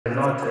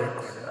Noted,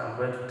 I'm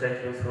going to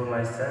take you through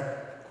my study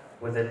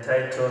with the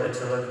title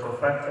Etiological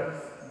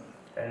Factors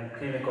and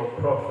Clinical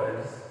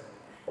Profiles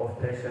of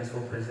Patients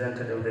Who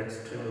Presented with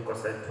Extreme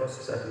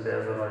Leukocytosis at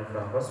Mbeya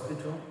Rufaa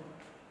Hospital.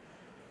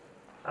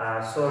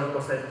 So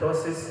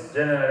leukocytosis,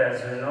 generally,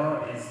 as you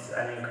know, is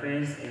an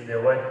increase in the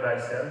white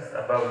blood cells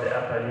above the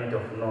upper limit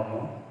of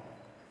normal.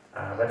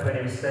 But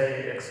when you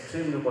say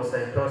extreme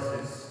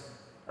leukocytosis,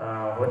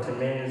 what it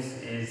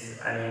means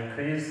is an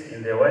increase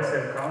in the white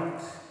cell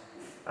count,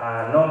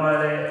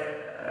 normally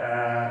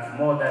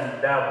more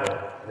than double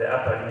the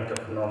upper limit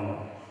of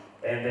normal.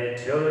 And the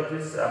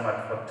etiologies are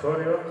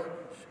multifactorial,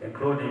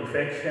 including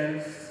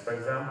infections, for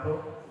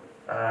example,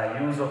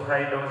 use of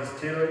high-dose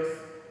steroids,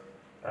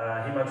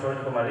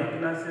 hematological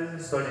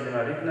malignancies, solid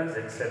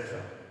malignancies,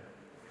 etc.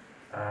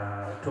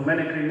 To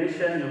many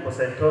clinicians,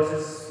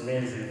 leukocytosis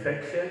means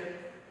infection.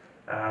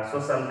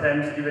 So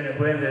sometimes, even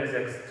when there is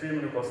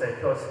extreme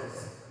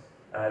leukocytosis,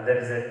 there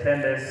is a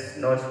tendency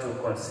not to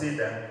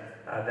consider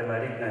the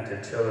malignant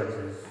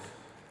etiologies.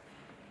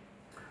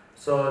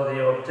 So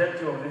the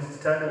objective of this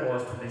study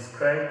was to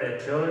describe the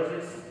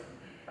etiologies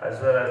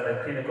as well as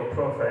the clinical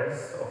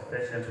profiles of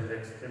patients with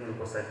extreme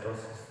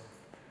leukocytosis.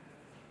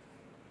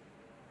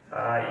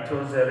 It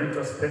was a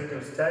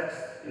retrospective study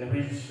in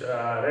which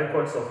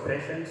records of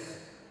patients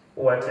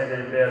who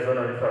attended Mbeya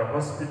Rufaa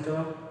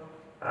Hospital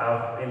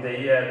in the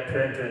year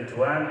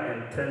 2021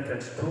 and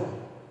 2022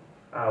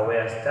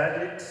 were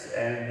studied,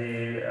 and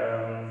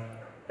the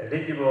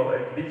eligible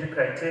eligibility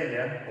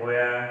criteria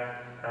were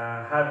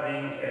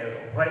having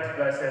a white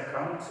blood cell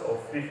count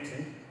of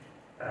 50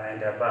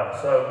 and above.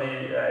 So I'll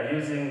be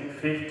using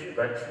 50,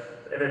 but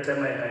every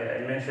time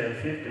I mention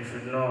 50, you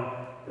should know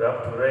you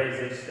have to raise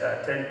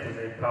it 10 to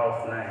the power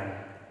of 9.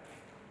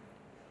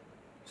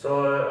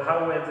 So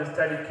how were the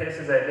study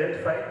cases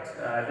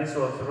identified? This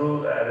was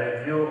through a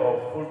review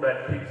of full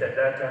blood picture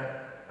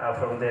data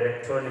from the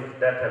electronic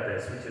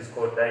database, which is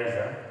called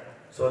DISA.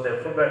 So the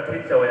full blood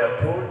picture were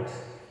pulled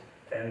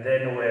and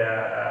then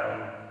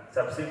were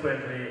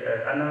subsequently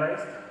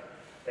analyzed.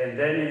 And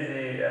then is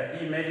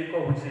the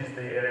e-medical, which is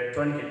the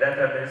electronic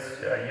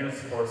database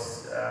used for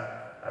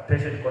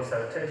patient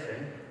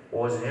consultation,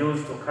 was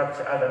used to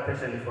capture other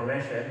patient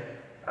information,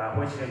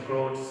 which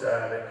includes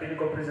the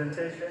clinical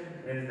presentation,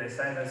 means the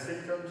signs and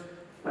symptoms,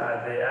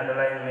 the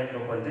underlying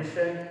medical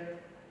condition,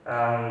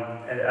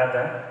 and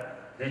other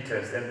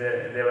details. And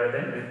they were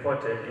then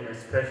reported in a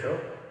special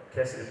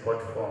case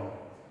report form.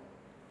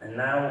 And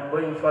now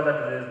going further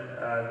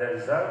to the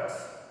results.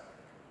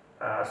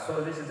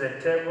 So this is a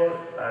table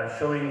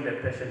showing the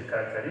patient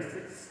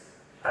characteristics.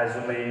 As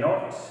you may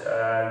note,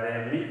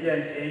 the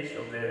median age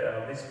of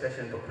this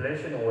patient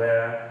population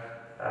were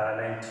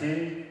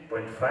 19.5,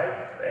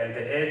 and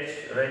the age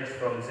ranged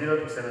from 0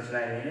 to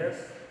 79 years.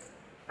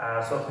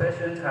 So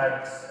patients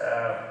had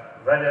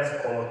various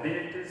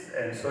comorbidities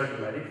and solid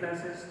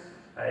malignancies.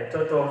 A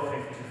total of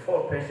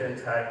 54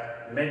 patients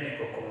had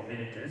medical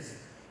comorbidities,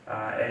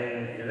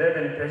 and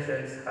 11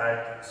 patients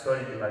had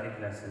solid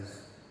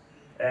malignancies.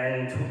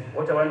 And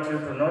what I want you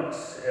to note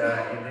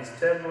in this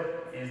table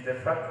is the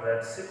fact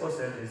that sickle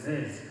cell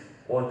disease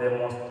was the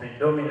most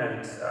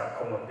predominant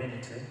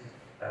comorbidity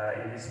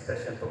in this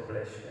patient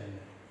population.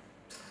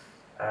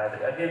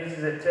 Again, this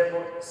is a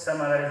table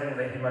summarizing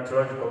the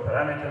hematological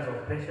parameters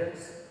of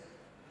patients.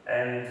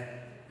 And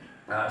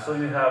so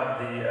you have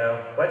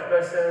the white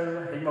blood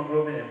cell,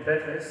 hemoglobin, and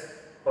platelets,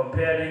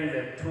 comparing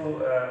the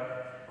two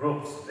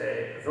groups,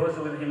 those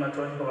with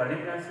hematological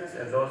malignancies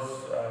and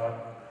those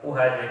who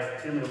had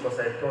extreme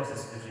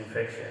leukocytosis due to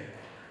infection.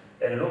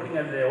 And looking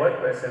at the white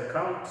blood cell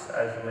count,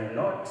 as you may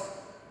note,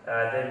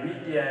 the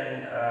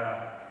median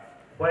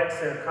white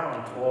cell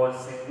count was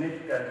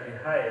significantly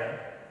higher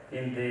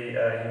in the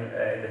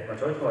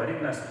hematological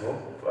malignancy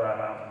group,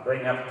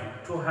 going up to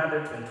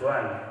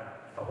 221,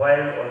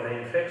 while on the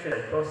infection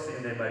cytosis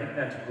in the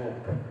malignant group,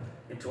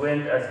 it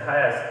went as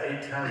high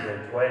as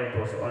 800, while it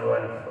was only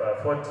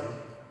 140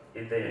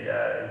 in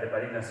the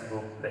malignancy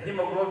group. The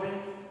hemoglobin,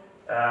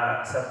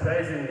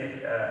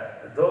 surprisingly,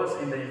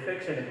 those in the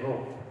infection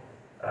group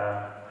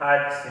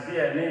had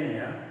severe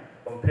anemia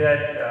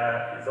compared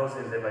to those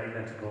in the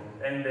malignant group.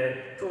 And the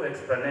two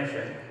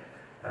explanations.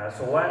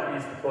 So one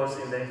is because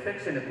in the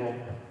infection group,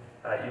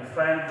 you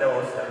find there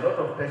was a lot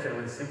of patients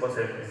with sickle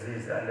cell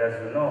disease, and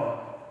as you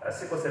know, a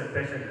sickle cell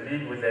patient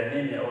live with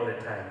anemia all the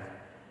time.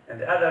 And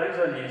the other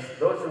reason is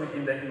those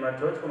in the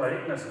hematological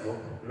malignancy group,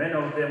 many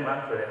of them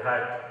actually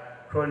had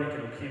chronic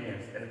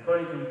leukemias. And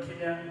chronic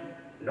leukemia,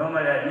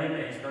 normally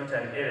anemia is not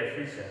an area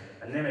feature.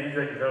 Anemia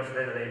usually develops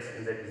very late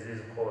in the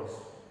disease course.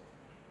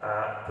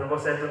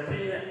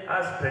 Thrombocytopenia,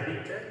 as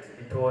predicted,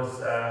 it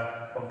was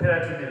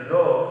comparatively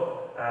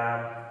low.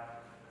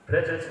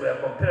 Platelets were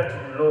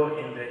comparatively low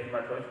in the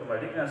hematological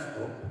malignancy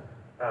group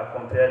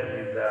compared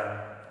with the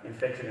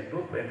infection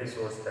group, and this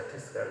was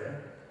statistically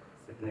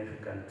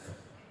significant.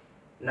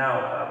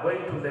 Now,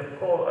 going to the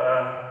core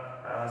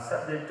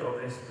subject of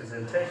this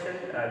presentation,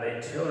 the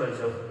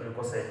etiology of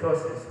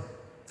leukocytosis.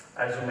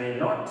 As you may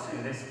note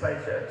in this pie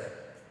chart,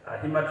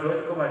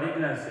 hematological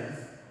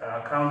malignancies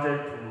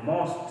accounted to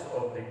most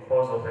of the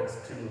cause of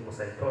extreme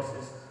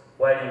leukocytosis,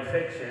 while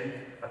infection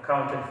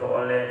accounted for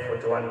only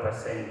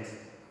 41%.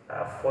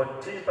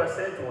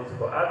 14% was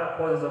for other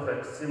causes of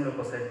extreme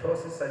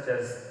leukocytosis, such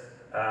as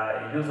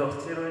use of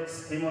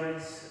steroids,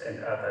 hemorrhage,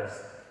 and others.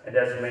 And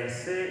as you may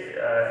see,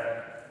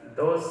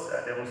 those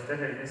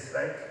demonstrated in this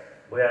slide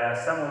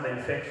were some of the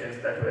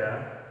infections that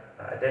were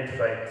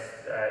identified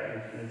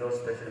in those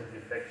patients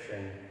with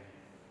infection.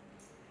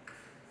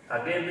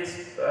 Again,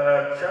 this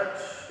chart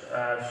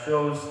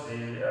shows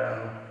the,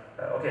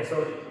 okay,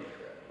 so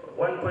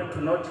one point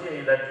to note here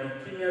is that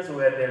leukemias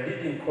were the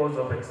leading cause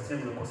of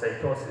extreme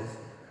leukocytosis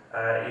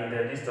in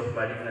the list of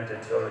malignant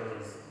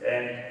etiologies.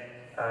 And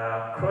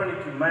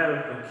chronic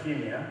myeloid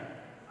leukemia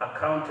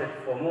accounted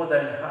for more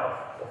than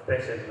half of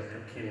patients with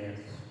leukemias.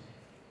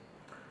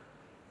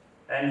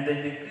 And the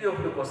degree of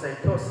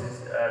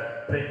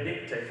leukocytosis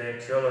predicted the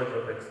etiology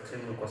of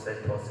extreme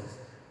leukocytosis.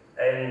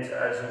 And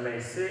as you may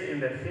see in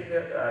the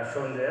figure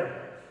shown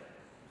there,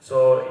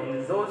 so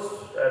in those,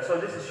 so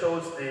this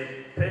shows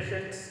the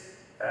patients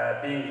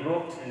being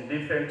grouped in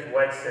different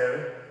white cell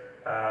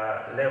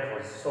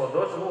levels. So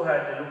those who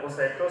had a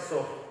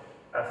leukocytosis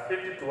of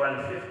 50 to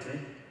 150,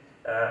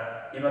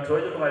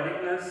 hematological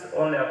malignancy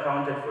only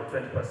accounted for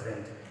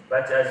 20%.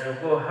 But as you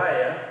go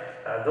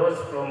higher, those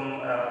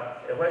from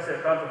a white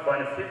cell count of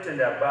 150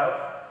 and above,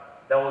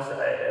 there was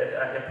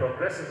a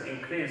progressive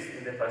increase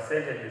in the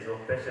percentages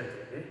of patients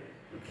with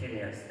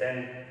leukemias.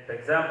 And for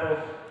example,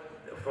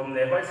 from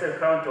the white cell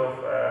count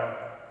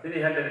of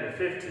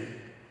 350,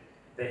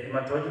 the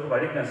hematological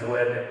malignancies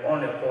were the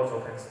only cause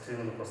of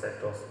extreme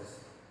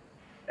leukocytosis.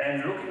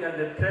 And looking at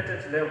the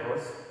platelet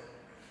levels,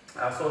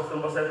 so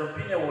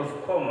thrombocytopenia was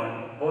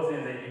common both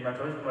in the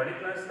hematological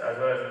malignancies as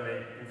well as in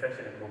the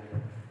infection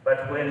group.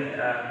 But when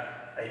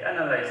I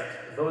analyzed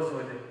those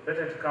with a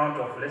platelet count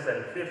of less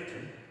than 50,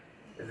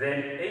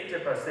 then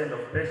 80%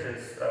 of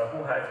patients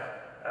who had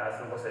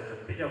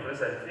thrombocytopenia of less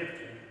than 50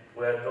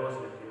 were those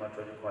with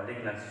hematological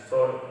malignancies.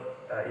 So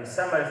in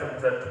summary,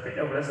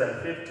 thrombocytopenia of less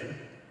than 50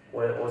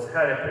 was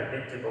highly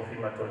predictive of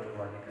hematological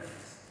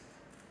malignancies.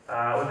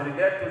 With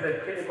regard to the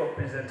clinical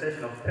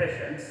presentation of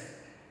patients,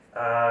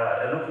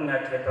 looking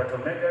at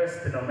hepatomegaly,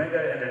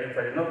 splenomegaly, and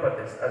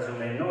lymphadenopathies, as you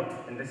may note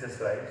in this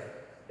slide,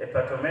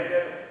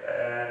 hepatomegaly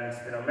and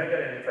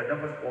splenomegaly and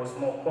lymphadenopathy was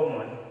more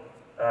common,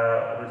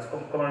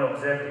 commonly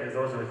observed in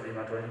those with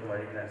hematological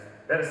malignancy.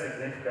 Very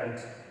significant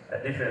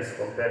difference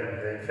compared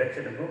with the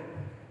infection group.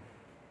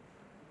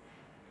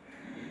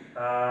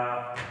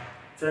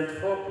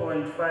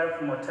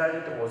 24.5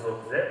 mortality was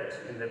observed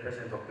in the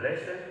patient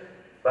population,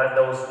 but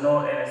there was no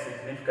any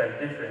significant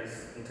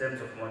difference in terms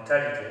of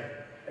mortality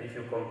if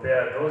you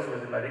compare those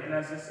with the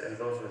malignancies and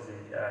those with the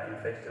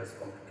infectious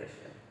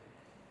complication.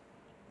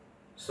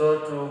 So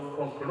to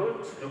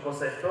conclude,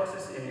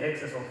 leukocytosis in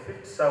excess of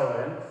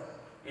 50,000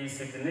 is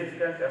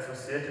significantly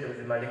associated with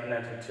the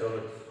malignant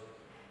etiology.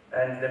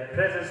 And the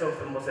presence of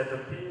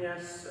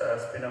thrombocytopenias,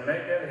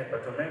 splenomegaly,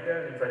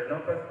 hepatomegaly,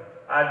 lymphadenopathy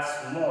adds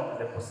more to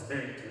the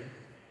possibility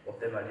of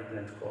the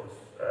malignant cause.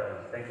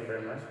 Thank you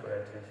very much for your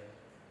attention.